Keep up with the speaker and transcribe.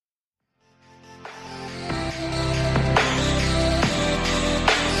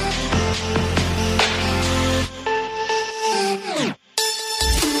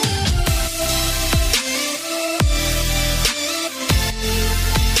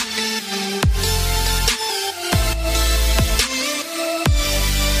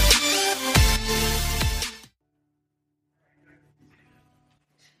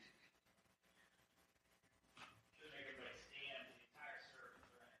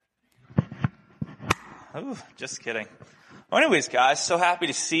Ooh, just kidding. Well, anyways, guys, so happy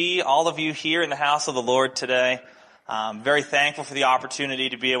to see all of you here in the house of the Lord today. Very thankful for the opportunity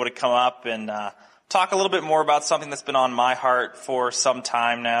to be able to come up and talk a little bit more about something that's been on my heart for some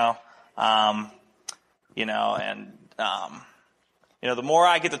time now. The more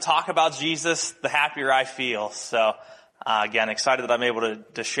I get to talk about Jesus, the happier I feel. So, again, excited that I'm able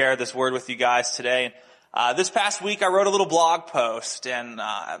to share this word with you guys today. This past week, I wrote a little blog post, and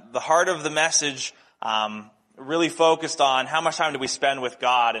the heart of the message really focused on how much time do we spend with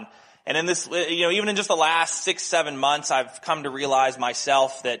God. And in this, even in just the last 6-7 months, I've come to realize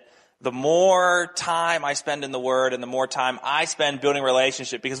myself that the more time I spend in the Word and the more time I spend building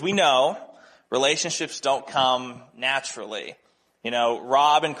relationship, because we know relationships don't come naturally.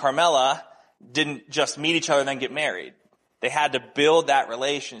 Rob and Carmela didn't just meet each other and then get married. They had to build that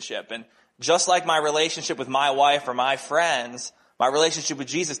relationship. And just like my relationship with my wife or my friends, my relationship with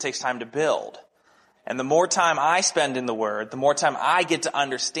Jesus takes time to build. And the more time I spend in the Word, the more time I get to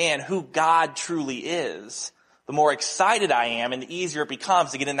understand who God truly is, the more excited I am and the easier it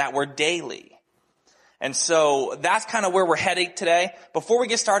becomes to get in that Word daily. And so that's kind of where we're heading today. Before we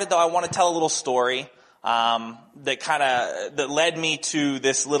get started, though, I want to tell a little story that led me to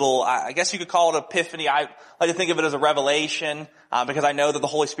this little, I guess you could call it epiphany. I like to think of it as a revelation, because I know that the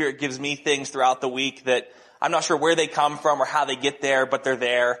Holy Spirit gives me things throughout the week that I'm not sure where they come from or how they get there, but they're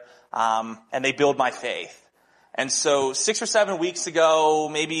there, and they build my faith. And so 6 or 7 weeks ago,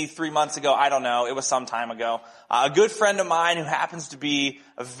 maybe 3 months ago, I don't know, it was some time ago, a good friend of mine who happens to be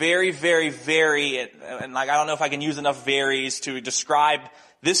a very, very, very, and I don't know if I can use enough varies to describe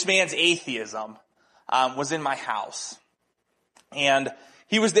this man's atheism, was in my house. And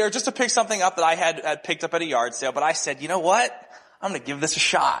he was there just to pick something up that I had picked up at a yard sale. But I said, you know what? I'm going to give this a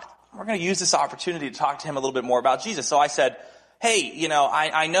shot. We're going to use this opportunity to talk to him a little bit more about Jesus. So I said, hey,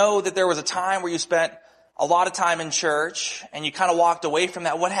 I know that there was a time where you spent a lot of time in church and you kind of walked away from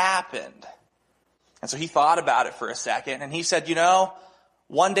that. What happened? And so he thought about it for a second and he said,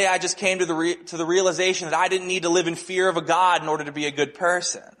 one day I just came to the realization that I didn't need to live in fear of a God in order to be a good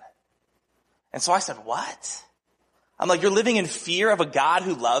person. And so I said, what? I'm like, you're living in fear of a God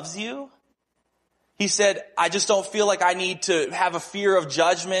who loves you? He said, I just don't feel like I need to have a fear of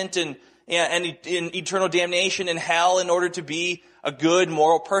judgment and eternal damnation in hell in order to be a good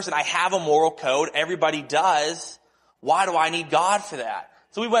moral person. I have a moral code. Everybody does. Why do I need God for that?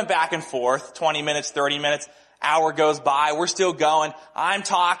 So we went back and forth, 20 minutes, 30 minutes. Hour goes by, we're still going. I'm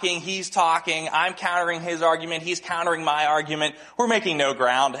talking, he's talking, I'm countering his argument, he's countering my argument. We're making no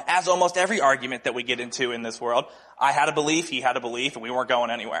ground, as almost every argument that we get into in this world. I had a belief, he had a belief, and we weren't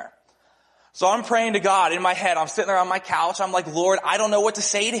going anywhere. So I'm praying to God in my head. I'm sitting there on my couch. I'm like, Lord, I don't know what to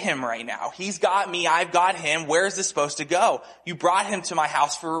say to him right now. He's got me, I've got him. Where is this supposed to go? You brought him to my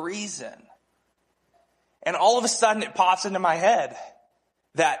house for a reason. And all of a sudden it pops into my head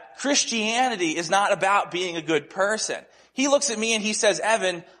that Christianity is not about being a good person. He looks at me and he says,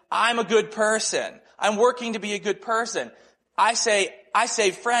 Evan, I'm a good person. I'm working to be a good person. I say,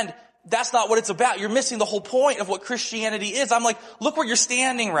 friend, that's not what it's about. You're missing the whole point of what Christianity is. I'm like, look where you're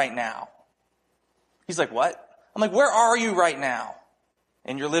standing right now. He's like, what? I'm like, where are you right now?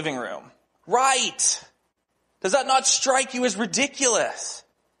 In your living room. Right. Does that not strike you as ridiculous?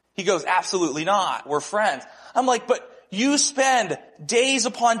 He goes, absolutely not. We're friends. I'm like, but you spend days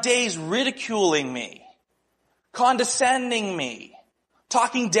upon days ridiculing me, condescending me,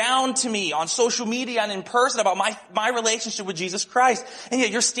 talking down to me on social media and in person about my relationship with Jesus Christ. And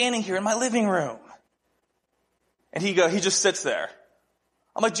yet you're standing here in my living room. And he just sits there.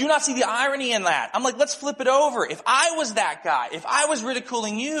 I'm like, do you not see the irony in that? I'm like, let's flip it over. If I was that guy, if I was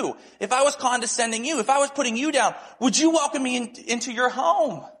ridiculing you, if I was condescending you, if I was putting you down, would you welcome me into your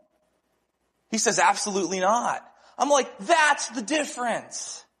home? He says, absolutely not. I'm like, that's the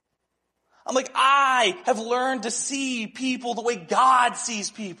difference. I'm like, I have learned to see people the way God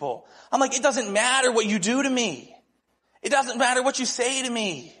sees people. I'm like, it doesn't matter what you do to me. It doesn't matter what you say to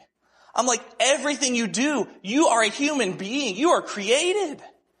me. I'm like, everything you do, you are a human being. You are created.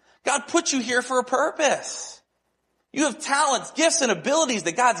 God put you here for a purpose. You have talents, gifts, and abilities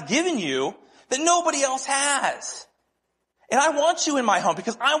that God's given you that nobody else has. And I want you in my home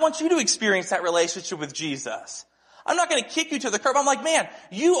because I want you to experience that relationship with Jesus. I'm not going to kick you to the curb. I'm like, man,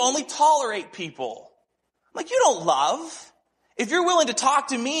 you only tolerate people. I'm like, you don't love. If you're willing to talk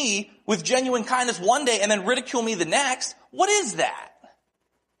to me with genuine kindness one day and then ridicule me the next, what is that?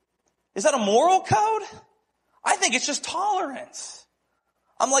 Is that a moral code? I think it's just tolerance.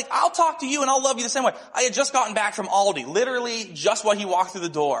 I'm like, I'll talk to you and I'll love you the same way. I had just gotten back from Aldi, literally just while he walked through the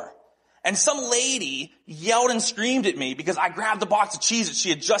door. And some lady yelled and screamed at me because I grabbed the box of cheese that she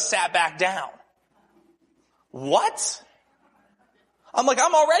had just sat back down. What? I'm like,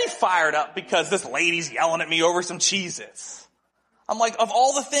 I'm already fired up because this lady's yelling at me over some Cheez-Its. I'm like, of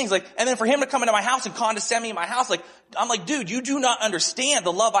all the things, like, and then for him to come into my house and condescend me in my house, like, I'm like, dude, you do not understand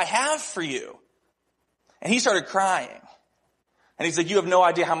the love I have for you. And he started crying. And he's like, you have no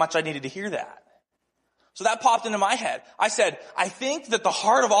idea how much I needed to hear that. So that popped into my head. I said, I think that the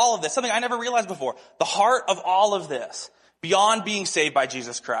heart of all of this, something I never realized before, the heart of all of this, beyond being saved by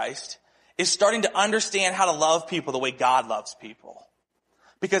Jesus Christ, is starting to understand how to love people the way God loves people.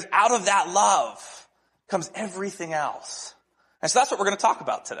 Because out of that love comes everything else. And so that's what we're going to talk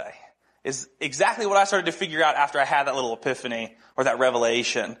about today, is exactly what I started to figure out after I had that little epiphany or that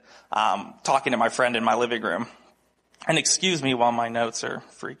revelation, talking to my friend in my living room. And excuse me while my notes are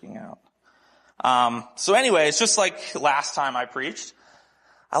freaking out. So anyway, it's just like last time I preached.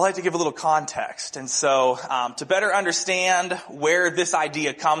 I like to give a little context. And so, to better understand where this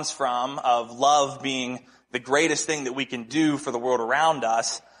idea comes from of love being the greatest thing that we can do for the world around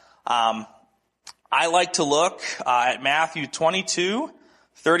us, I like to look at Matthew 22,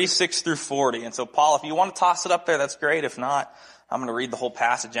 36 through 40. And so, Paul, if you want to toss it up there, that's great. If not, I'm going to read the whole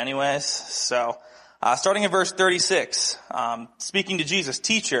passage anyways. So, starting in verse 36, speaking to Jesus,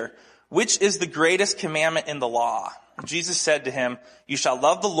 "Teacher, which is the greatest commandment in the law?" Jesus said to him, "You shall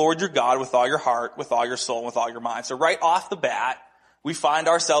love the Lord your God with all your heart, with all your soul, and with all your mind." So right off the bat, we find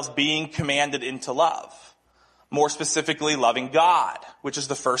ourselves being commanded into love. More specifically, loving God, which is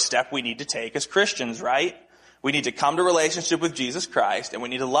the first step we need to take as Christians, right? We need to come to relationship with Jesus Christ, and we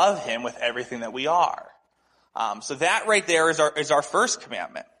need to love him with everything that we are. So that right there is our first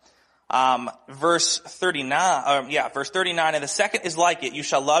commandment. Verse 39, and the second is like it. You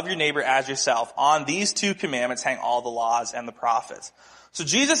shall love your neighbor as yourself. On these two commandments hang all the laws and the prophets. So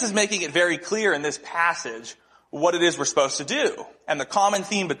Jesus is making it very clear in this passage what it is we're supposed to do. And the common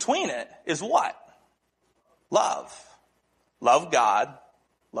theme between it is what? Love. Love God.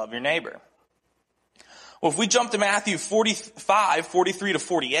 Love your neighbor. Well, if we jump to Matthew 45, 43 to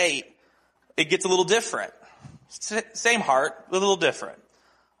 48, it gets a little different. Same heart, a little different.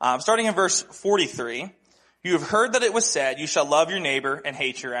 Starting in verse 43, "You have heard that it was said, you shall love your neighbor and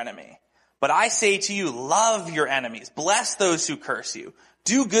hate your enemy. But I say to you, love your enemies, bless those who curse you,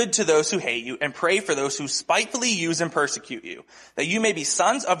 do good to those who hate you, and pray for those who spitefully use and persecute you, that you may be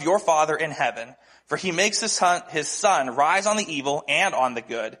sons of your Father in heaven. For he makes his sun rise on the evil and on the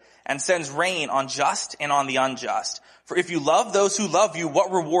good, and sends rain on just and on the unjust. For if you love those who love you, what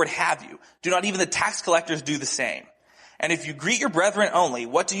reward have you? Do not even the tax collectors do the same? And if you greet your brethren only,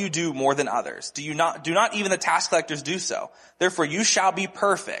 what do you do more than others? Do not even the tax collectors do so? Therefore you shall be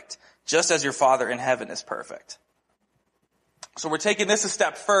perfect, just as your Father in heaven is perfect." So we're taking this a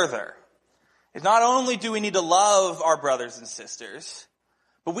step further. Not only do we need to love our brothers and sisters,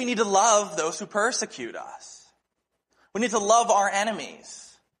 but we need to love those who persecute us. We need to love our enemies,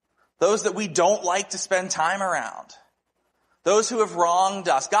 those that we don't like to spend time around, those who have wronged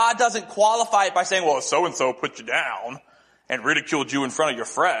us. God doesn't qualify it by saying, well, if so-and-so put you down and ridiculed you in front of your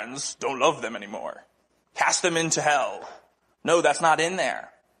friends, don't love them anymore. Cast them into hell. No, that's not in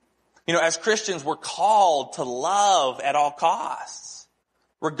there. You know, as Christians, we're called to love at all costs,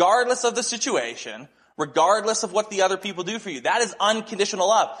 regardless of the situation, regardless of what the other people do for you. That is unconditional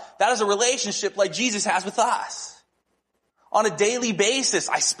love. That is a relationship like Jesus has with us. On a daily basis,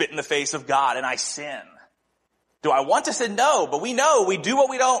 I spit in the face of God and I sin. Do I want to sin? No, but we know we do what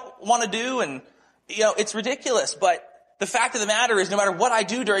we don't want to do, and, you know, it's ridiculous. But the fact of the matter is, no matter what I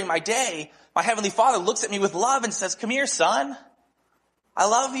do during my day, my Heavenly Father looks at me with love and says, "Come here, son. I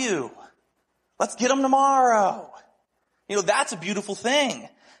love you. Let's get them tomorrow." You know, that's a beautiful thing.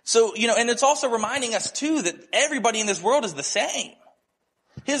 So, you know, and it's also reminding us too that everybody in this world is the same.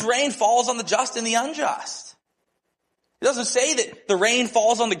 His rain falls on the just and the unjust. It doesn't say that the rain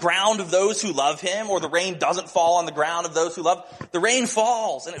falls on the ground of those who love him, or the rain doesn't fall on the ground of those who love. The rain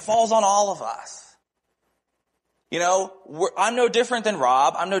falls, and it falls on all of us. You know, I'm no different than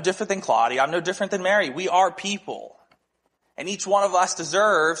Rob. I'm no different than Claudia. I'm no different than Mary. We are people. And each one of us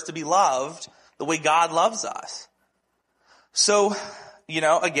deserves to be loved the way God loves us. So, you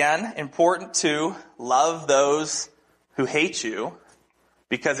know, again, important to love those who hate you,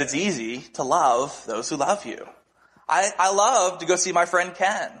 because it's easy to love those who love you. I love to go see my friend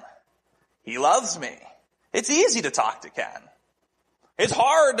Ken. He loves me. It's easy to talk to Ken. It's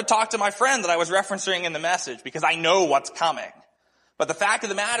hard to talk to my friend that I was referencing in the message because I know what's coming. But the fact of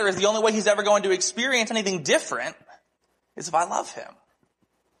the matter is, the only way he's ever going to experience anything different is if I love him.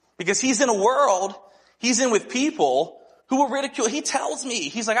 Because he's in a world, he's in with people who will ridicule. He tells me,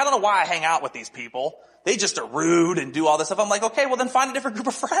 he's like, I don't know why I hang out with these people. They just are rude and do all this stuff. I'm like, okay, well then find a different group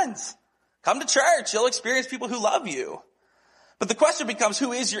of friends. Come to church. You'll experience people who love you. But the question becomes,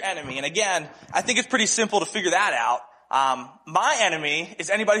 who is your enemy? And again, I think it's pretty simple to figure that out. My enemy is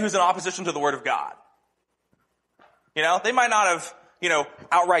anybody who's in opposition to the Word of God. They might not have,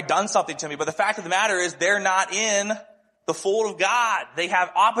 outright done something to me, but the fact of the matter is they're not in the fold of God. They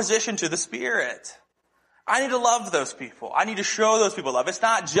have opposition to the Spirit. I need to love those people. I need to show those people love. It's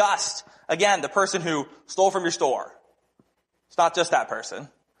not just, again, the person who stole from your store. It's not just that person.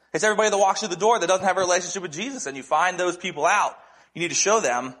 It's everybody that walks through the door that doesn't have a relationship with Jesus, and you find those people out. You need to show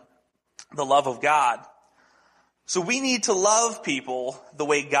them the love of God. So we need to love people the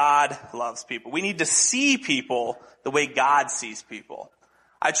way God loves people. We need to see people the way God sees people.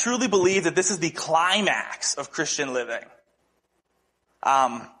 I truly believe that this is the climax of Christian living.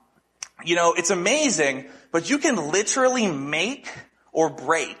 It's amazing, but you can literally make or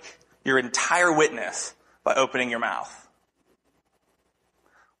break your entire witness by opening your mouth.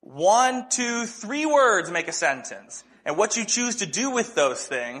 1, 2, 3 words make a sentence. And what you choose to do with those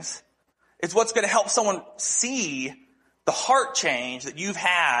things is what's going to help someone see the heart change that you've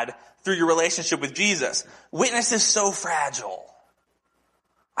had through your relationship with Jesus. Witness is so fragile.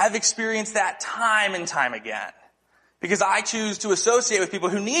 I've experienced that time and time again because I choose to associate with people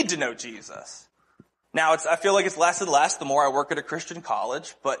who need to know Jesus. Now, I feel like it's less and less the more I work at a Christian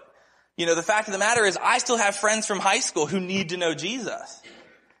college, but the fact of the matter is I still have friends from high school who need to know Jesus.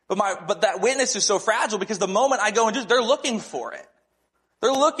 But that witness is so fragile because the moment I go and they're looking for it.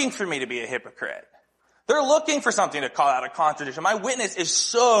 They're looking for me to be a hypocrite. They're looking for something to call out a contradiction. My witness is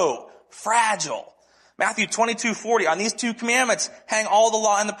so fragile. Matthew 22:40, on these 2 commandments hang all the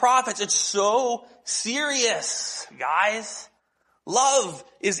law and the prophets. It's so serious, guys. Love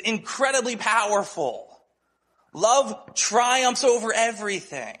is incredibly powerful. Love triumphs over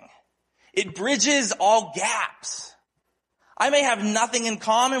everything. It bridges all gaps. I may have nothing in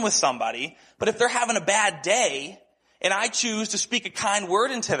common with somebody, but if they're having a bad day and I choose to speak a kind word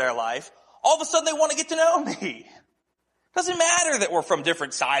into their life, all of a sudden they want to get to know me. Doesn't matter that we're from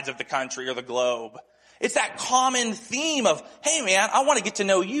different sides of the country or the globe. It's that common theme of, hey man, I want to get to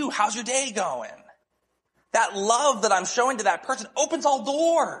know you. How's your day going? That love that I'm showing to that person opens all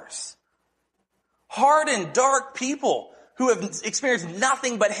doors. Hardened, dark people who have experienced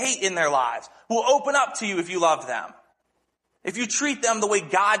nothing but hate in their lives will open up to you if you love them. If you treat them the way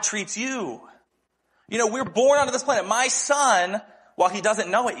God treats you. We're born onto this planet. My son, while he doesn't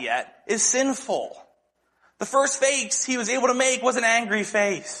know it yet, is sinful. The first face he was able to make was an angry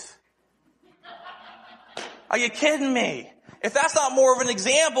face. Are you kidding me? If that's not more of an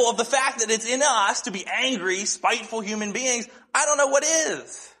example of the fact that it's in us to be angry, spiteful human beings, I don't know what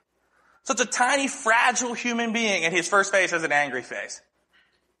is. Such a tiny, fragile human being, and his first face is an angry face.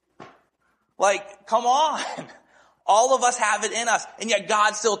 Come on. All of us have it in us, and yet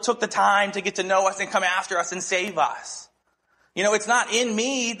God still took the time to get to know us and come after us and save us. It's not in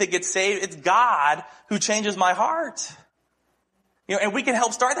me that gets saved. It's God who changes my heart. And we can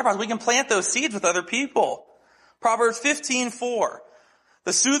help start that process. We can plant those seeds with other people. Proverbs 15:4.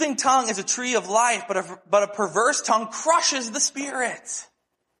 The soothing tongue is a tree of life, but a perverse tongue crushes the spirit.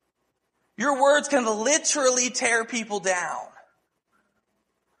 Your words can literally tear people down.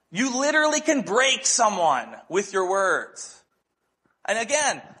 You literally can break someone with your words. And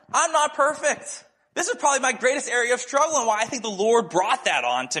again, I'm not perfect. This is probably my greatest area of struggle and why I think the Lord brought that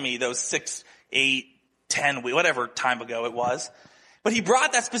on to me those 6, 8, 10 weeks, whatever time ago it was. But he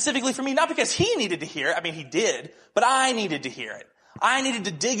brought that specifically for me, not because he needed to hear it. I mean, he did, but I needed to hear it. I needed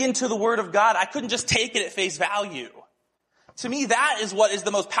to dig into the Word of God. I couldn't just take it at face value. To me, that is what is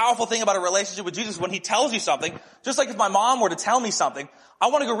the most powerful thing about a relationship with Jesus. When he tells you something, just like if my mom were to tell me something, I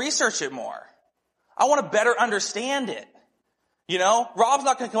want to go research it more. I want to better understand it. Rob's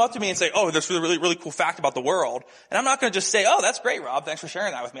not going to come up to me and say, oh, this is a really, really cool fact about the world. And I'm not going to just say, oh, that's great, Rob. Thanks for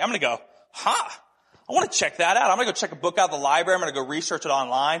sharing that with me. I'm going to go, I want to check that out. I'm going to go check a book out of the library. I'm going to go research it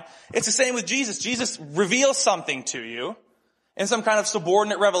online. It's the same with Jesus. Jesus reveals something to you in some kind of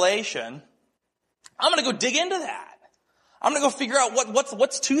subordinate revelation. I'm going to go dig into that. I'm going to go figure out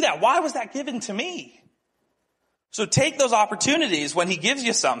what's to that. Why was that given to me? So take those opportunities when he gives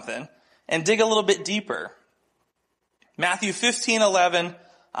you something and dig a little bit deeper. Matthew 15:11,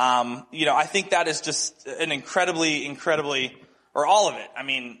 I think that is just an incredibly, or all of it. I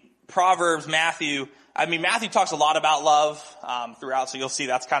mean, Proverbs, Matthew talks a lot about love, throughout, so you'll see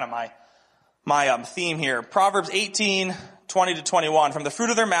that's kind of my theme here. Proverbs 18:20-21, from the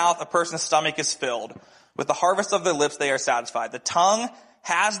fruit of their mouth, a person's stomach is filled. With the harvest of their lips, they are satisfied. The tongue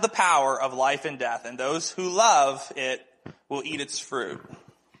has the power of life and death, and those who love it will eat its fruit.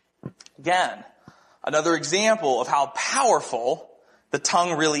 Again, another example of how powerful the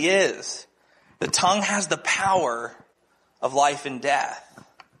tongue really is. The tongue has the power of life and death.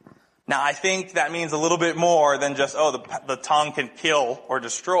 Now, I think that means a little bit more than just, the tongue can kill or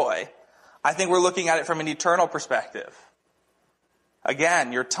destroy. I think we're looking at it from an eternal perspective.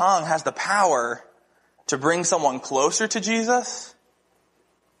 Again, your tongue has the power to bring someone closer to Jesus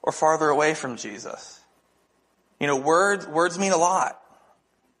or farther away from Jesus. Words mean a lot.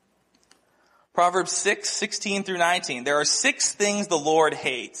 Proverbs 6:16 through 19. There are 6 things the Lord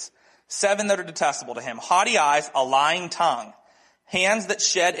hates, 7 that are detestable to him: haughty eyes, a lying tongue, hands that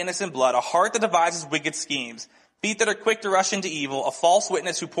shed innocent blood, a heart that devises wicked schemes, feet that are quick to rush into evil, a false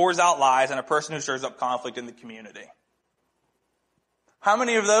witness who pours out lies, and a person who stirs up conflict in the community. How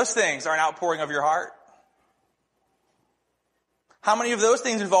many of those things are an outpouring of your heart? How many of those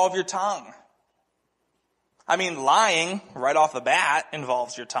things involve your tongue? Lying, right off the bat,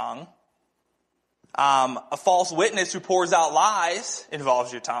 involves your tongue. A false witness who pours out lies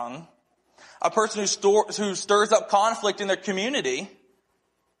involves your tongue. A person who stirs up conflict in their community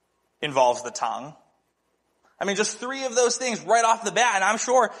involves the tongue. Just 3 of those things right off the bat, and I'm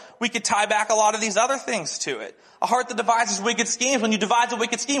sure we could tie back a lot of these other things to it. A heart that devises wicked schemes. When you devise a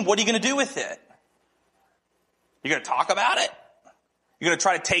wicked scheme, what are you going to do with it? You're going to talk about it? You're going to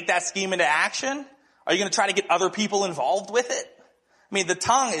try to take that scheme into action? Are you going to try to get other people involved with it? The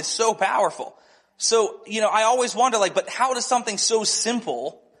tongue is so powerful. So, I always wonder, but how does something so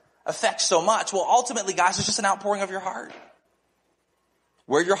simple affect so much? Well, ultimately, guys, it's just an outpouring of your heart.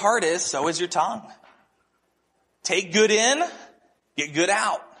 Where your heart is, so is your tongue. Take good in, get good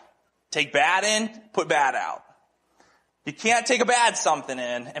out. Take bad in, put bad out. You can't take a bad something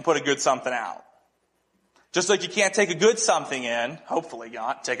in and put a good something out. Just like you can't take a good something in, hopefully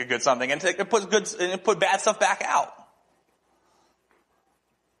not, take a good something in and put bad stuff back out.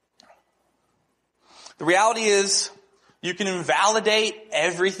 The reality is, you can invalidate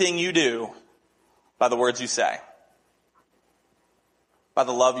everything you do by the words you say, by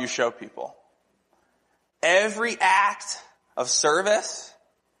the love you show people. Every act of service,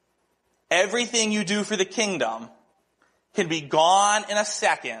 everything you do for the kingdom can be gone in a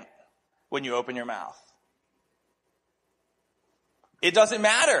second when you open your mouth. It doesn't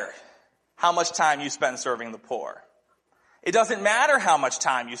matter how much time you spend serving the poor. It doesn't matter how much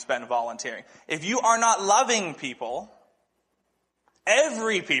time you spend volunteering. If you are not loving people,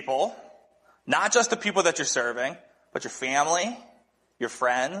 every people, not just the people that you're serving, but your family, your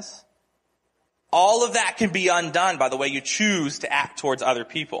friends, all of that can be undone by the way you choose to act towards other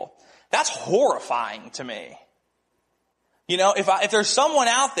people. That's horrifying to me. If there's someone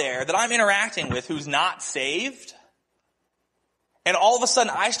out there that I'm interacting with who's not saved, and all of a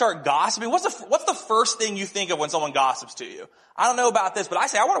sudden I start gossiping, what's the first thing you think of when someone gossips to you? I don't know about this, but I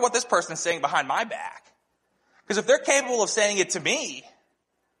say, I wonder what this person's saying behind my back. Because if they're capable of saying it to me,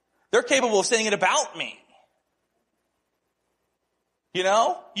 they're capable of saying it about me. I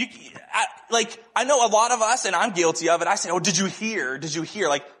know a lot of us, and I'm guilty of it. I say, did you hear?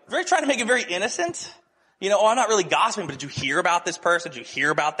 Very trying to make it very innocent. I'm not really gossiping, but did you hear about this person? Did you hear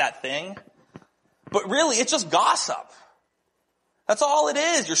about that thing? But really, it's just gossip. That's all it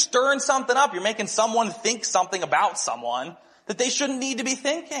is. You're stirring something up. You're making someone think something about someone that they shouldn't need to be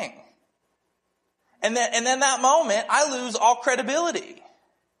thinking. And then that moment, I lose all credibility.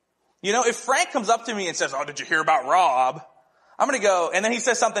 If Frank comes up to me and says, did you hear about Rob? I'm going to go, and then he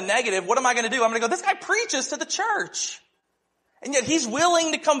says something negative. What am I going to do? I'm going to go, this guy preaches to the church. And yet he's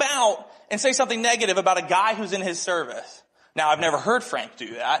willing to come out and say something negative about a guy who's in his service. Now, I've never heard Frank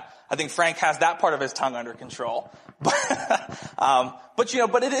do that. I think Frank has that part of his tongue under control. But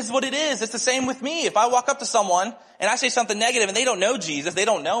it is what it is. It's the same with me. If I walk up to someone and I say something negative and they don't know Jesus, they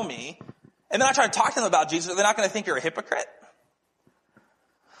don't know me, and then I try to talk to them about Jesus, they're not going to think you're a hypocrite.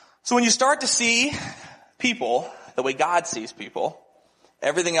 So when you start to see people the way God sees people,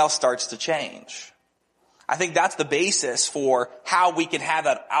 everything else starts to change. I think that's the basis for how we can have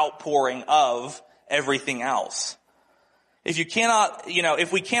that outpouring of everything else. If we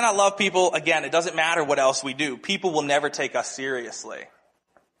cannot love people, again, it doesn't matter what else we do. People will never take us seriously.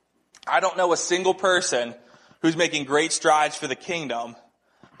 I don't know a single person who's making great strides for the kingdom,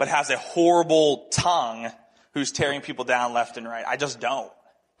 but has a horrible tongue who's tearing people down left and right. I just don't.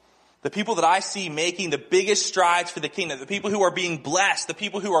 The people that I see making the biggest strides for the kingdom, the people who are being blessed, the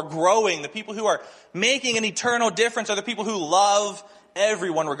people who are growing, the people who are making an eternal difference are the people who love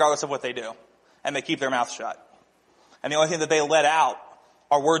everyone regardless of what they do. And they keep their mouth shut. And the only thing that they let out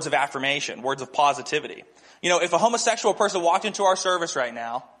are words of affirmation, words of positivity. If a homosexual person walked into our service right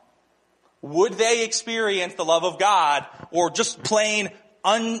now, would they experience the love of God or just plain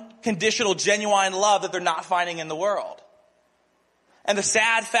unconditional, genuine love that they're not finding in the world? And the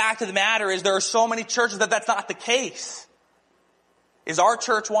sad fact of the matter is there are so many churches that that's not the case. Is our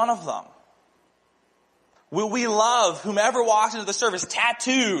church one of them? Will we love whomever walks into the service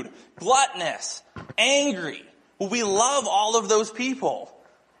tattooed, gluttonous, angry? Will we love all of those people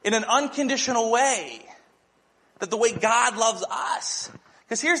in an unconditional way? That the way God loves us.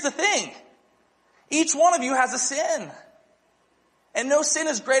 Because here's the thing. Each one of you has a sin. And no sin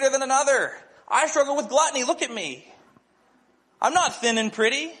is greater than another. I struggle with gluttony. Look at me. I'm not thin and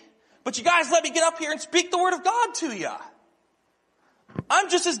pretty. But you guys let me get up here and speak the word of God to you. I'm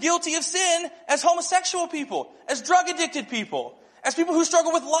just as guilty of sin as homosexual people, as drug addicted people, as people who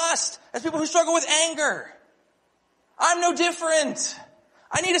struggle with lust, as people who struggle with anger. I'm no different.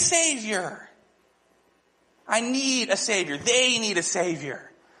 I need a Savior. I need a Savior. They need a Savior.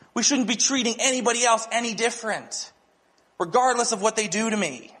 We shouldn't be treating anybody else any different, regardless of what they do to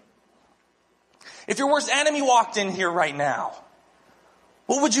me. If your worst enemy walked in here right now,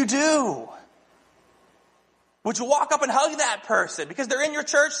 what would you do? Would you walk up and hug that person because they're in your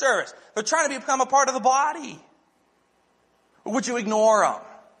church service? They're trying to become a part of the body. Or would you ignore them?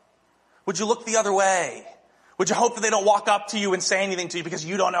 Would you look the other way? Would you hope that they don't walk up to you and say anything to you because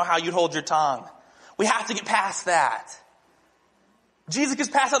you don't know how you'd hold your tongue? We have to get past that. Jesus gets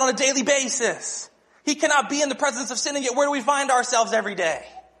past that on a daily basis. He cannot be in the presence of sin, and yet where do we find ourselves every day?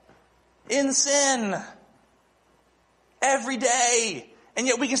 In sin. Every day. And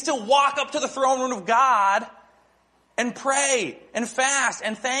yet we can still walk up to the throne room of God and pray and fast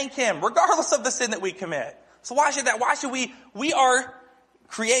and thank Him, regardless of the sin that we commit. So why should that? Why should we? We are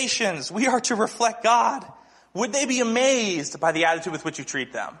creations. We are to reflect God. Would they be amazed by the attitude with which you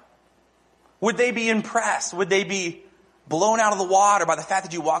treat them? Would they be impressed? Would they be blown out of the water by the fact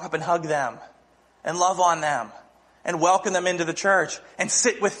that you walk up and hug them and love on them and welcome them into the church and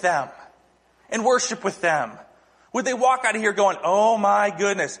sit with them and worship with them? Would they walk out of here going, oh my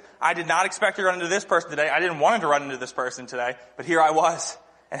goodness, I did not expect to run into this person today. I didn't want to run into this person today, but here I was.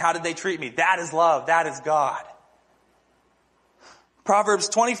 And how did they treat me? That is love. That is God. Proverbs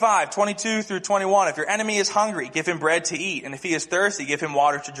 25, 22 through 21. If your enemy is hungry, give him bread to eat. And if he is thirsty, give him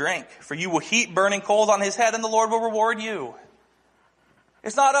water to drink. For you will heap burning coals on his head, and the Lord will reward you.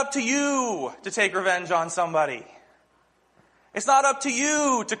 It's not up to you to take revenge on somebody. It's not up to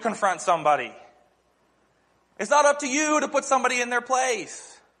you to confront somebody. It's not up to you to put somebody in their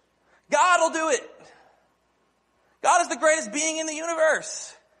place. God will do it. God is the greatest being in the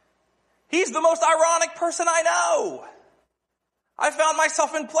universe. He's the most ironic person I know. I found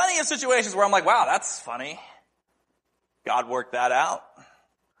myself in plenty of situations where I'm like, wow, that's funny. God worked that out.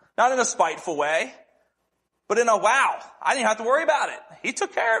 Not in a spiteful way, but in a wow, I didn't have to worry about it. He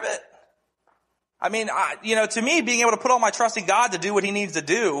took care of it. I mean, to me, being able to put all my trust in God to do what He needs to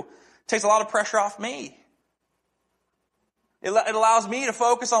do takes a lot of pressure off me. It allows me to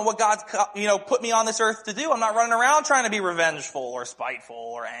focus on what God's, put me on this earth to do. I'm not running around trying to be revengeful or spiteful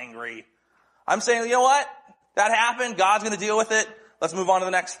or angry. I'm saying, you know what? That happened. God's going to deal with it. Let's move on to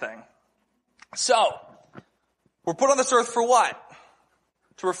the next thing. So, we're put on this earth for what?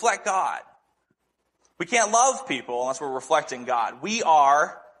 To reflect God. We can't love people unless we're reflecting God. We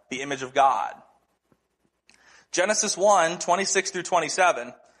are the image of God. Genesis 1, 26 through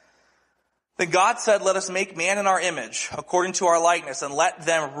 27. Then God said, let us make man in our image, according to our likeness, and let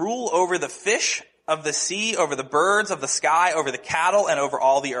them rule over the fish of the sea, over the birds of the sky, over the cattle, and over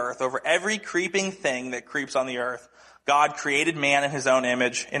all the earth, over every creeping thing that creeps on the earth. God created man in His own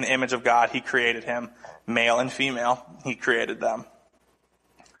image. In the image of God, He created him. Male and female, He created them.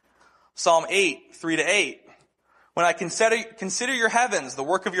 Psalm 8, 3-8. When I consider your heavens, the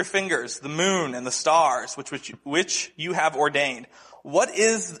work of your fingers, the moon and the stars, which you have ordained. What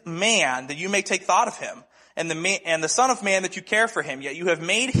is man that you may take thought of him? And the son of man that you care for him, yet you have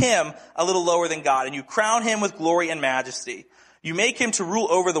made him a little lower than God, and you crown him with glory and majesty. You make him to rule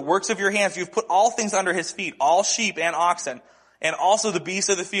over the works of your hands. You've put all things under his feet, all sheep and oxen, and also the beasts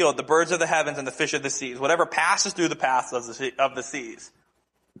of the field, the birds of the heavens, and the fish of the seas, whatever passes through the paths of the seas.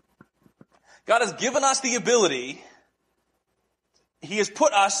 God has given us the ability. He has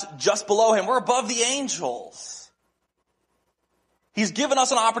put us just below him. We're above the angels. He's given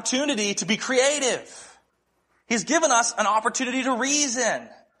us an opportunity to be creative. He's given us an opportunity to reason.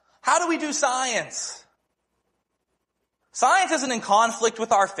 How do we do science? Science isn't in conflict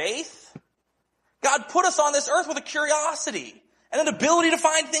with our faith. God put us on this earth with a curiosity and an ability to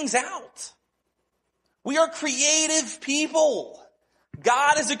find things out. We are creative people.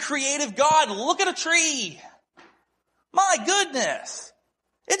 God is a creative God. Look at a tree. My goodness.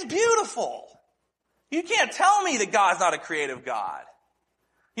 It's beautiful. You can't tell me that God's not a creative God.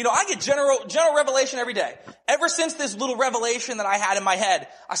 I get general revelation every day. Ever since this little revelation that I had in my head,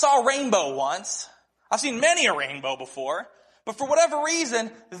 I saw a rainbow once. I've seen many a rainbow before. But for whatever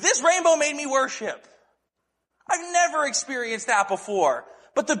reason, this rainbow made me worship. I've never experienced that before.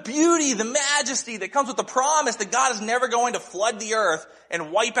 But the beauty, the majesty that comes with the promise that God is never going to flood the earth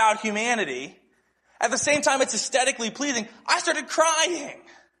and wipe out humanity, at the same time it's aesthetically pleasing, I started crying.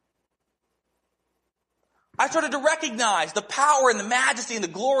 I started to recognize the power and the majesty and the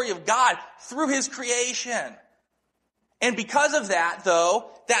glory of God through His creation. And because of that,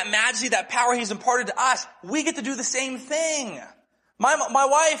 though, that majesty, that power He's imparted to us, we get to do the same thing. My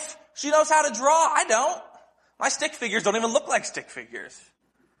wife, she knows how to draw. I don't. My stick figures don't even look like stick figures.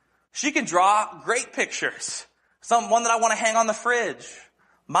 She can draw great pictures. One that I want to hang on the fridge.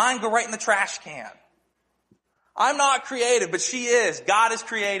 Mine go right in the trash can. I'm not creative, but she is. God is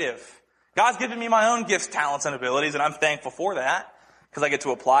creative. God's given me my own gifts, talents, and abilities, and I'm thankful for that because I get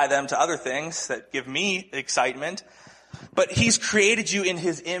to apply them to other things that give me excitement. But He's created you in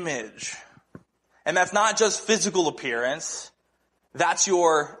His image. And that's not just physical appearance. That's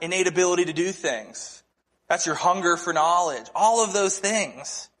your innate ability to do things. That's your hunger for knowledge. All of those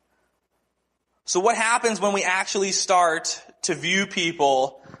things. So what happens when we actually start to view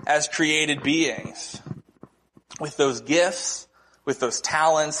people as created beings? With those gifts, with those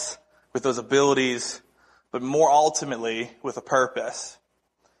talents, with those abilities, but more ultimately with a purpose.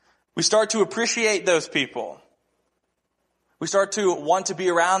 We start to appreciate those people. We start to want to be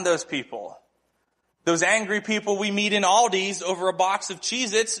around those people. Those angry people we meet in Aldi's over a box of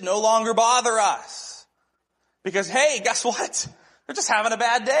Cheez-Its no longer bother us. Because, hey, guess what? They're just having a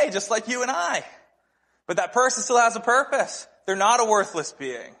bad day, just like you and I. But that person still has a purpose. They're not a worthless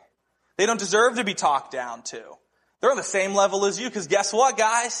being. They don't deserve to be talked down to. They're on the same level as you, because guess what,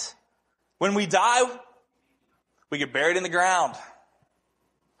 guys? When we die, we get buried in the ground.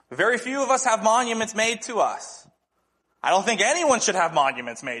 Very few of us have monuments made to us. I don't think anyone should have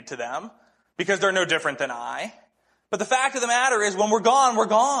monuments made to them because they're no different than I. But the fact of the matter is when we're gone, we're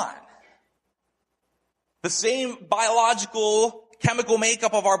gone. The same biological, chemical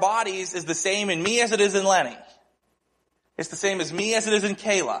makeup of our bodies is the same in me as it is in Lenny. It's the same as me as it is in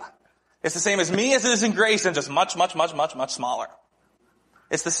Kayla. It's the same as me as it is in Grayson, just much, much, much, much, much smaller.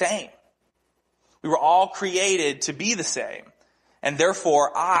 It's the same. We were all created to be the same. And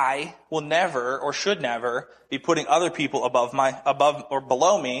therefore, I will never or should never be putting other people above or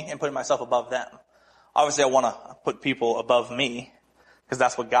below me and putting myself above them. Obviously, I want to put people above me because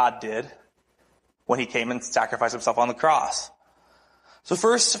that's what God did when He came and sacrificed Himself on the cross. So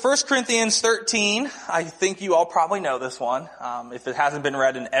 1 Corinthians 13, I think you all probably know this one. If it hasn't been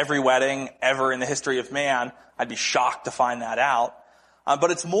read in every wedding ever in the history of man, I'd be shocked to find that out.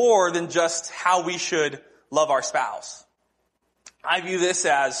 But it's more than just how we should love our spouse. I view this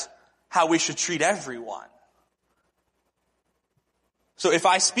as how we should treat everyone. So if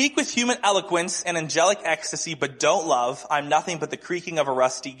I speak with human eloquence and angelic ecstasy but don't love, I'm nothing but the creaking of a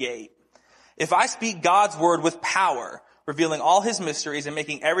rusty gate. If I speak God's word with power, revealing all His mysteries and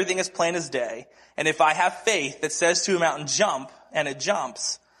making everything as plain as day, and if I have faith that says to a mountain, jump, and it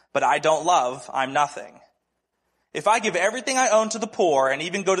jumps, but I don't love, I'm nothing. If I give everything I own to the poor and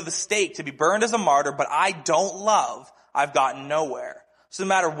even go to the stake to be burned as a martyr, but I don't love, I've gotten nowhere. So no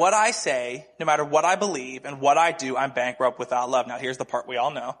matter what I say, no matter what I believe and what I do, I'm bankrupt without love. Now here's the part we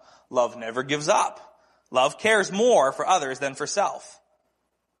all know. Love never gives up. Love cares more for others than for self.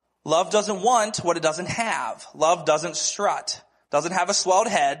 Love doesn't want what it doesn't have. Love doesn't strut, doesn't have a swelled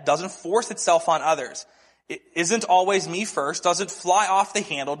head, doesn't force itself on others. It isn't always me first, doesn't fly off the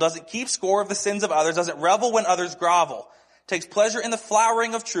handle, doesn't keep score of the sins of others, doesn't revel when others grovel, takes pleasure in the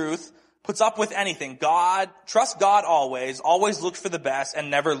flowering of truth, puts up with anything. Trusts God always looks for the best and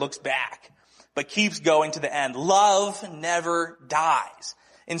never looks back, but keeps going to the end. Love never dies.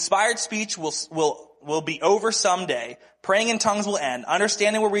 Inspired speech will be over someday. Praying in tongues will end.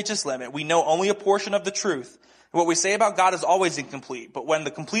 Understanding will reach its limit. We know only a portion of the truth. What we say about God is always incomplete, but when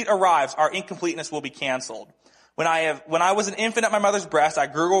the complete arrives, our incompleteness will be canceled. When I was an infant at my mother's breast, I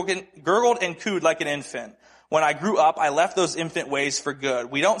gurgled and cooed like an infant. When I grew up, I left those infant ways for good.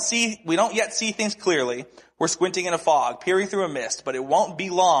 We don't yet see things clearly. We're squinting in a fog, peering through a mist, but it won't be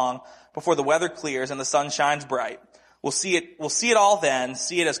long before the weather clears and the sun shines bright. We'll see it all then,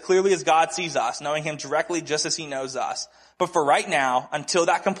 see it as clearly as God sees us, knowing Him directly just as He knows us. But for right now, until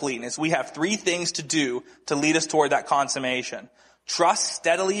that completeness, we have 3 things to do to lead us toward that consummation. Trust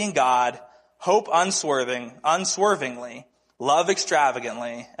steadily in God, hope unswervingly, love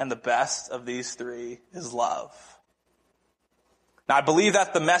extravagantly, and the best of these 3 is love. Now, I believe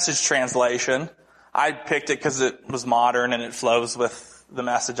that's the Message translation. I picked it because it was modern and it flows with the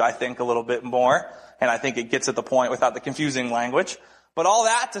message, I think, a little bit more. And I think it gets at the point without the confusing language. But all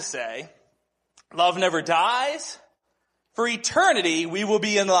that to say, love never dies. For eternity, we will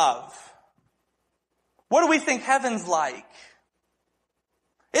be in love. What do we think heaven's like?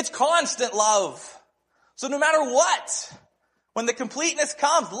 It's constant love. So no matter what, when the completeness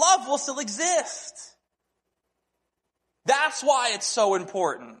comes, love will still exist. That's why it's so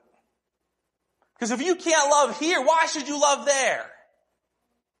important. Because if you can't love here, why should you love there?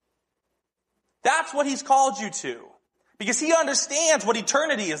 That's what he's called you to. Because he understands what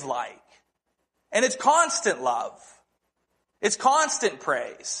eternity is like. And it's constant love. It's constant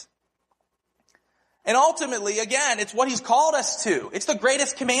praise. And ultimately, again, it's what he's called us to. It's the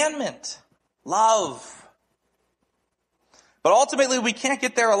greatest commandment. Love. But ultimately, we can't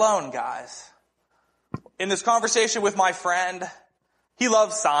get there alone, guys. In this conversation with my friend, he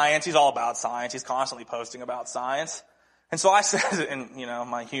loves science. He's all about science. He's constantly posting about science. And so I said, in,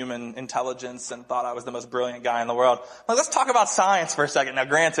 my human intelligence, and thought I was the most brilliant guy in the world, like, let's talk about science for a second. Now,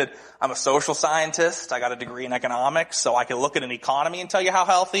 granted, I'm a social scientist. I got a degree in economics, so I can look at an economy and tell you how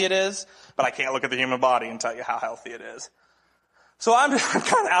healthy it is, but I can't look at the human body and tell you how healthy it is. So I'm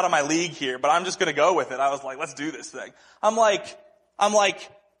kind of out of my league here, but I'm just going to go with it. I was like, let's do this thing. I'm like,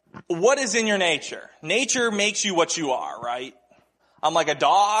 what is in your nature? Nature makes you what you are, right? I'm like, a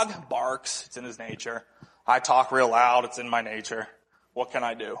dog barks. It's in his nature. I talk real loud. It's in my nature. What can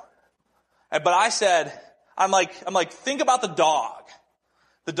I do? But I said, I'm like, think about the dog.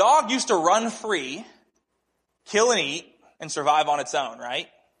 The dog used to run free, kill and eat, and survive on its own, right?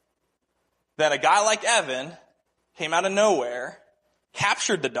 Then a guy like Evan came out of nowhere,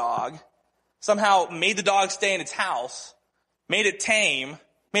 captured the dog, somehow made the dog stay in its house, made it tame,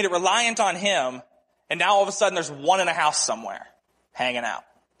 made it reliant on him, and now all of a sudden there's one in a house somewhere, hanging out.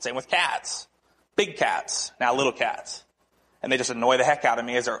 Same with cats. Big cats, now little cats. And they just annoy the heck out of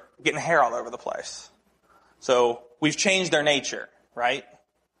me as they're getting hair all over the place. So we've changed their nature, right?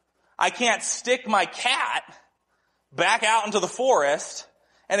 I can't stick my cat back out into the forest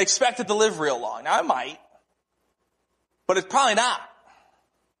and expect it to live real long. Now I might, but it's probably not.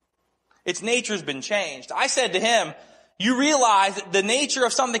 Its nature's been changed. I said to him, you realize that the nature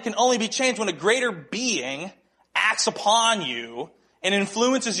of something can only be changed when a greater being acts upon you and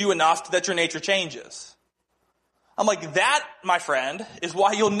influences you enough that your nature changes. I'm like, that, my friend, is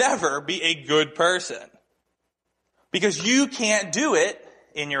why you'll never be a good person. Because you can't do it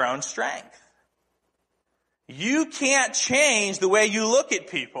in your own strength. You can't change the way you look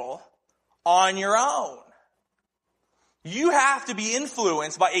at people on your own. You have to be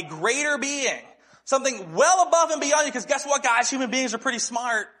influenced by a greater being. Something well above and beyond you. Because guess what, guys? Human beings are pretty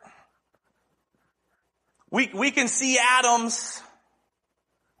smart. We can see atoms.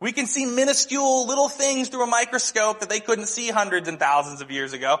 We can see minuscule little things through a microscope that they couldn't see hundreds and thousands of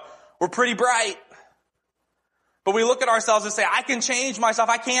years ago. We're pretty bright. But we look at ourselves and say, I can change myself.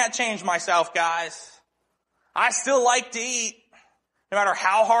 I can't change myself, guys. I still like to eat, no matter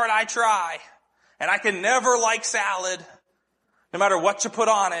how hard I try. And I can never like salad, no matter what you put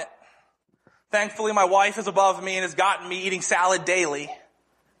on it. Thankfully, my wife is above me and has gotten me eating salad daily.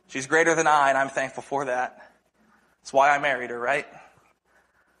 She's greater than I, and I'm thankful for that. That's why I married her, right?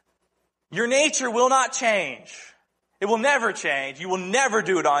 Your nature will not change. It will never change. You will never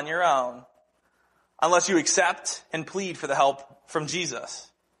do it on your own unless you accept and plead for the help from Jesus.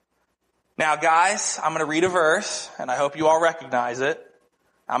 Now, guys, I'm going to read a verse, and I hope you all recognize it.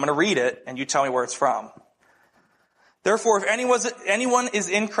 I'm going to read it, and you tell me where it's from. Therefore, if anyone is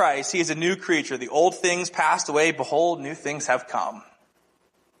in Christ, he is a new creature. The old things passed away. Behold, new things have come.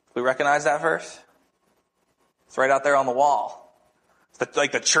 We recognize that verse? It's right out there on the wall. It's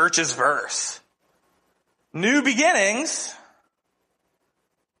like the church's verse. New beginnings,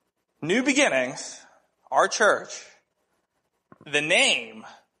 our church, the name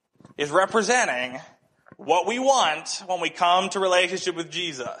is representing what we want when we come to relationship with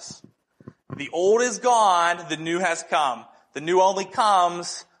Jesus. The old is gone, the new has come. The new only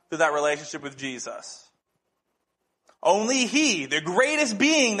comes through that relationship with Jesus. Only he, the greatest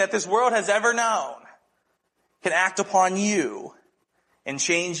being that this world has ever known, can act upon you and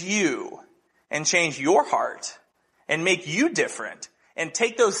change your heart and make you different and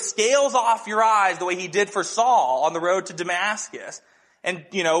take those scales off your eyes the way he did for Saul on the road to Damascus. And,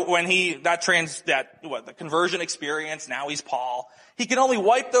 when the conversion experience, now he's Paul. He can only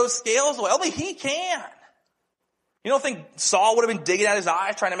wipe those scales away. Only he can. You don't think Saul would have been digging at his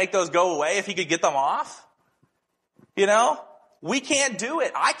eyes trying to make those go away if he could get them off? We can't do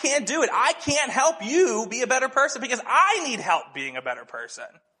it. I can't do it. I can't help you be a better person because I need help being a better person.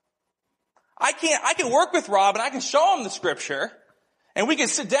 I can work with Rob and I can show him the scripture And we can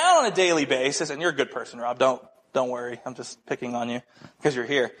sit down on a daily basis, and you're a good person, Rob. Don't worry. I'm just picking on you because you're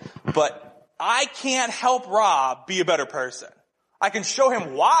here. But I can't help Rob be a better person. I can show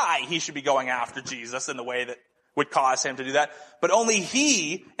him why he should be going after Jesus in the way that would cause him to do that. But only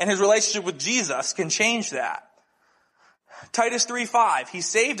he and his relationship with Jesus can change that. Titus 3:5, he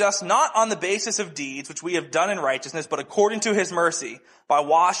saved us not on the basis of deeds which we have done in righteousness, but according to his mercy, by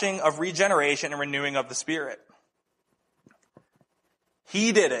washing of regeneration and renewing of the Spirit.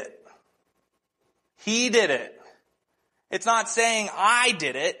 He did it. He did it. It's not saying I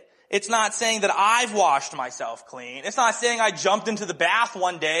did it. It's not saying that I've washed myself clean. It's not saying I jumped into the bath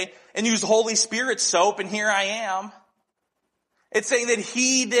one day and used Holy Spirit soap and here I am. It's saying that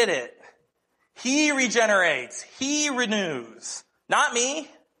he did it. He regenerates. He renews. Not me.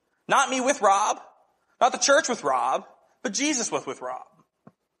 Not me with Rob. Not the church with Rob. But Jesus with Rob.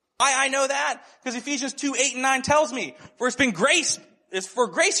 I know that because Ephesians 2:8-9 tells me, for it's for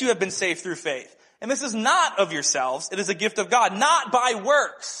grace you have been saved through faith. And this is not of yourselves. It is a gift of God, not by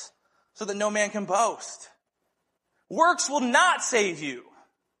works, so that no man can boast. Works will not save you.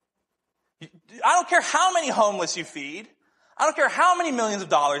 I don't care how many homeless you feed. I don't care how many millions of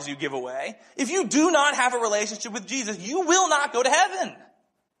dollars you give away. If you do not have a relationship with Jesus, you will not go to heaven.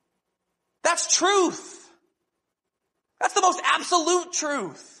 That's truth. That's the most absolute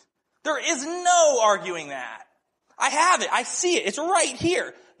truth. There is no arguing that. I have it. I see it. It's right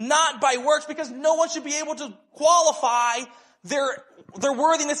here. Not by works, because no one should be able to qualify their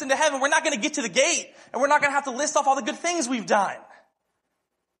worthiness into heaven. We're not going to get to the gate, and we're not going to have to list off all the good things we've done.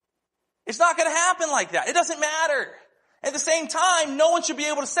 It's not going to happen like that. It doesn't matter. At the same time, no one should be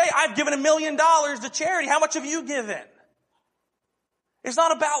able to say, I've given $1 million to charity. How much have you given? It's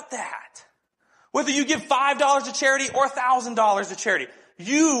not about that. Whether you give $5 to charity or $1,000 to charity,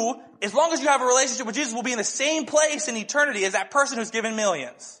 you, as long as you have a relationship with Jesus, will be in the same place in eternity as that person who's given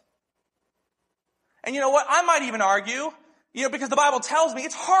millions. And you know what? I might even argue, because the Bible tells me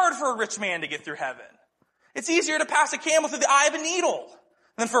it's hard for a rich man to get through heaven. It's easier to pass a camel through the eye of a needle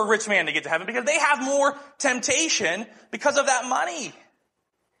than for a rich man to get to heaven, because they have more temptation because of that money.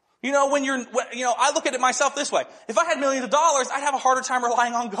 I look at it myself this way. If I had millions of dollars, I'd have a harder time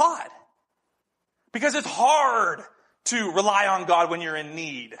relying on God. Because it's hard to rely on God when you're in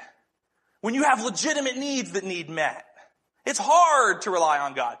need. When you have legitimate needs that need met. It's hard to rely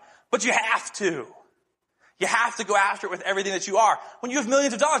on God. But you have to. You have to go after it with everything that you are. When you have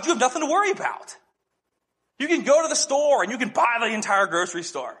millions of dollars, you have nothing to worry about. You can go to the store and you can buy the entire grocery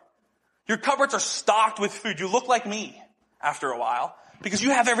store. Your cupboards are stocked with food. You look like me after a while because you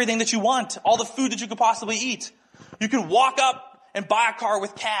have everything that you want. All the food that you could possibly eat. You can walk up and buy a car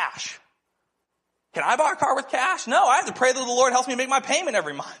with cash. Can I buy a car with cash? No, I have to pray that the Lord helps me make my payment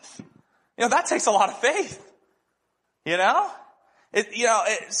every month. That takes a lot of faith.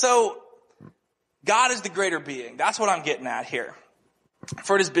 So God is the greater being. That's what I'm getting at here.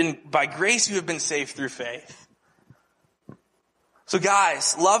 For it has been by grace you have been saved through faith. So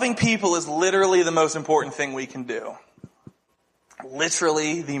guys, loving people is literally the most important thing we can do.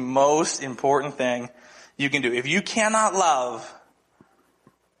 Literally the most important thing you can do. If you cannot love,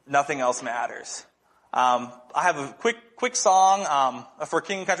 nothing else matters. I have a quick song, for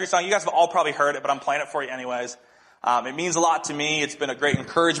King and Country song. You guys have all probably heard it, but I'm playing it for you anyways. It means a lot to me. It's been a great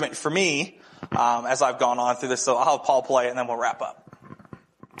encouragement for me, as I've gone on through this. So I'll have Paul play it and then we'll wrap up.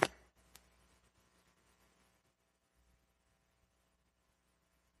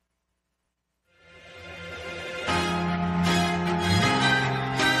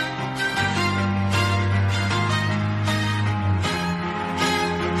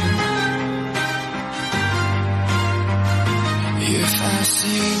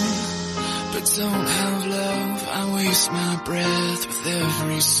 Don't have love, I waste my breath with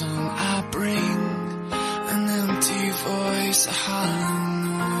every song I bring. An empty voice, a hollow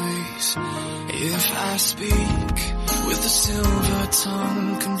noise. If I speak with a silver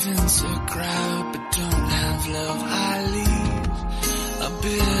tongue, convince a crowd, but don't have love, I leave a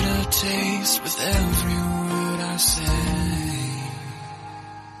bitter taste with every word I say.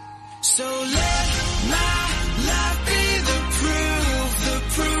 So let my life be the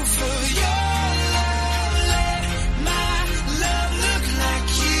proof of your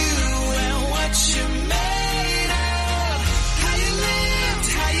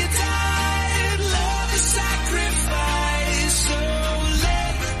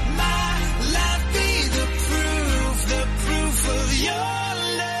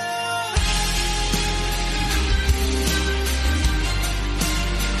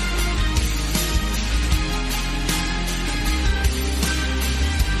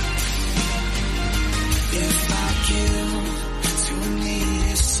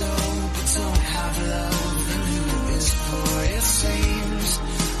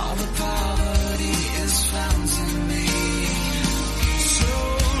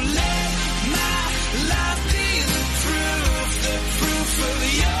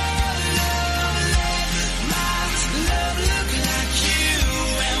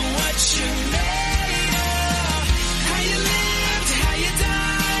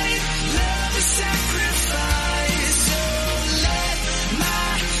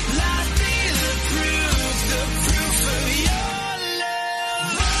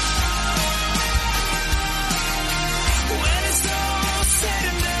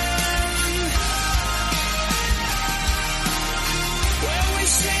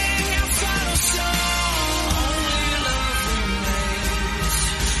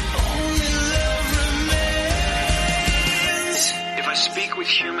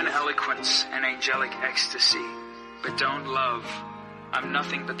angelic ecstasy, but don't love, I'm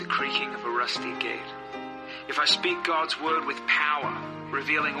nothing but the creaking of a rusty gate. If I speak God's word with power,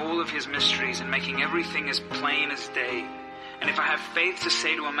 revealing all of his mysteries and making everything as plain as day, and if I have faith to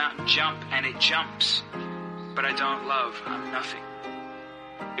say to a mountain, jump, and it jumps, but I don't love, I'm nothing.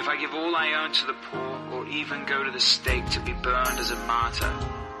 If I give all I own to the poor, or even go to the stake to be burned as a martyr,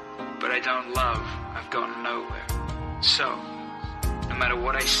 but I don't love, I've gotten nowhere. So, no matter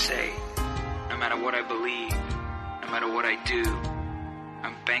what I say, no matter what I believe, no matter what I do,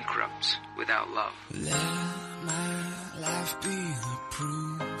 I'm bankrupt without love. Let my life be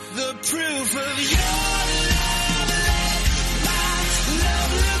the proof of your love. Let my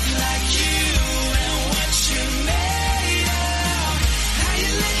love look like you and what you made of. How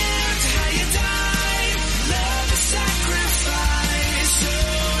you lived, how you died, love is sacrifice. So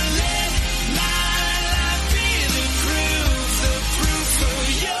let my life be the proof of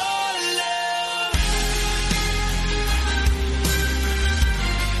your love.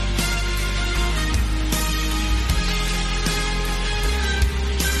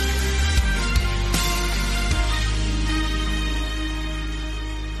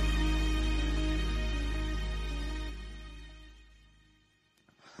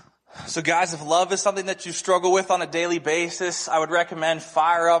 So guys, if love is something that you struggle with on a daily basis, I would recommend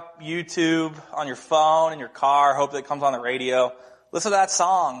fire up YouTube on your phone, in your car, hope that it comes on the radio. Listen to that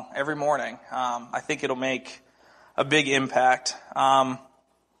song every morning. I think it'll make a big impact.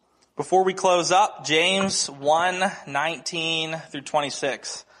 Before we close up, James 1:19 through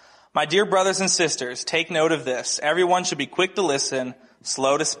 26. My dear brothers and sisters, take note of this. Everyone should be quick to listen,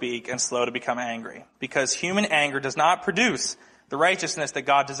 slow to speak, and slow to become angry, because human anger does not produce the righteousness that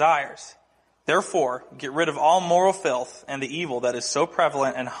God desires. Therefore, get rid of all moral filth and the evil that is so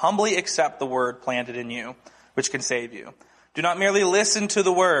prevalent, and humbly accept the word planted in you, which can save you. Do not merely listen to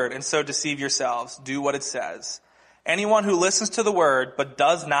the word and so deceive yourselves. Do what it says. Anyone who listens to the word but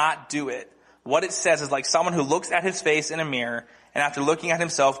does not do it, what it says is like someone who looks at his face in a mirror and after looking at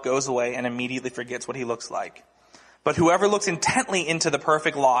himself goes away and immediately forgets what he looks like. But whoever looks intently into the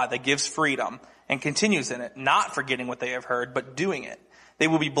perfect law that gives freedom and continues in it, not forgetting what they have heard, but doing it, they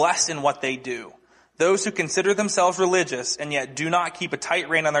will be blessed in what they do. Those who consider themselves religious and yet do not keep a tight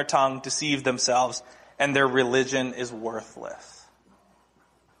rein on their tongue deceive themselves, and their religion is worthless.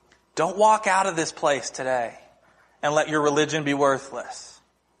 Don't walk out of this place today and let your religion be worthless.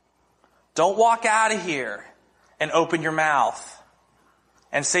 Don't walk out of here and open your mouth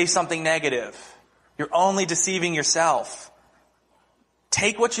and say something negative. You're only deceiving yourself.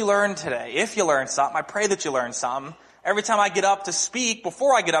 Take what you learned today. If you learned something, I pray that you learned something. Every time I get up to speak,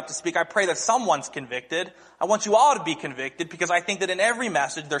 before I get up to speak, I pray that someone's convicted. I want you all to be convicted because I think that in every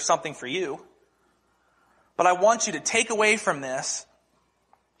message there's something for you. But I want you to take away from this,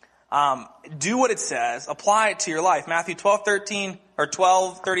 do what it says, apply it to your life. Matthew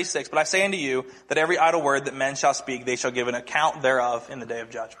 12:36. But I say unto you that every idle word that men shall speak, they shall give an account thereof in the day of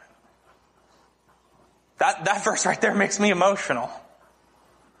judgment. That verse right there makes me emotional.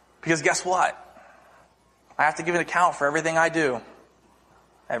 Because guess what? I have to give an account for everything I do,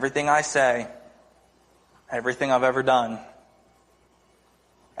 everything I say, everything I've ever done.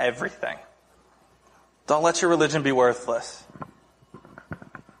 Everything. Don't let your religion be worthless.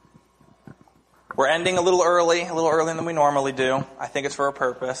 We're ending a little earlier than we normally do. I think it's for a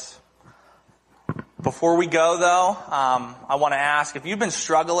purpose. Before we go, though, I want to ask, if you've been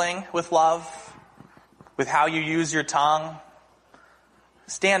struggling with love, with how you use your tongue,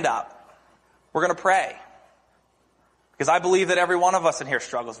 stand up. We're going to pray. Because I believe that every one of us in here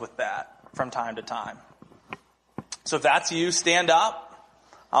struggles with that from time to time. So if that's you, stand up.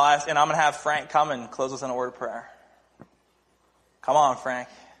 I'll ask, and I'm going to have Frank come and close us in a word of prayer. Come on, Frank.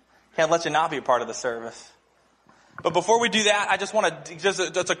 Can't let you not be a part of the service. But before we do that, I just want to,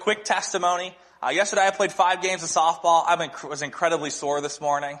 just a quick testimony. Yesterday I played 5 games of softball. I was incredibly sore this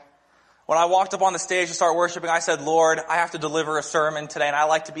morning. When I walked up on the stage to start worshiping, I said, Lord, I have to deliver a sermon today, and I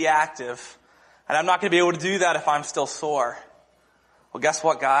like to be active. And I'm not going to be able to do that if I'm still sore. Well, guess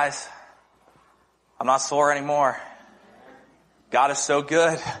what, guys? I'm not sore anymore. God is so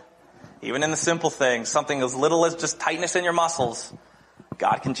good. Even in the simple things, something as little as just tightness in your muscles,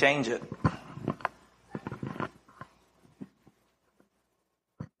 God can change it.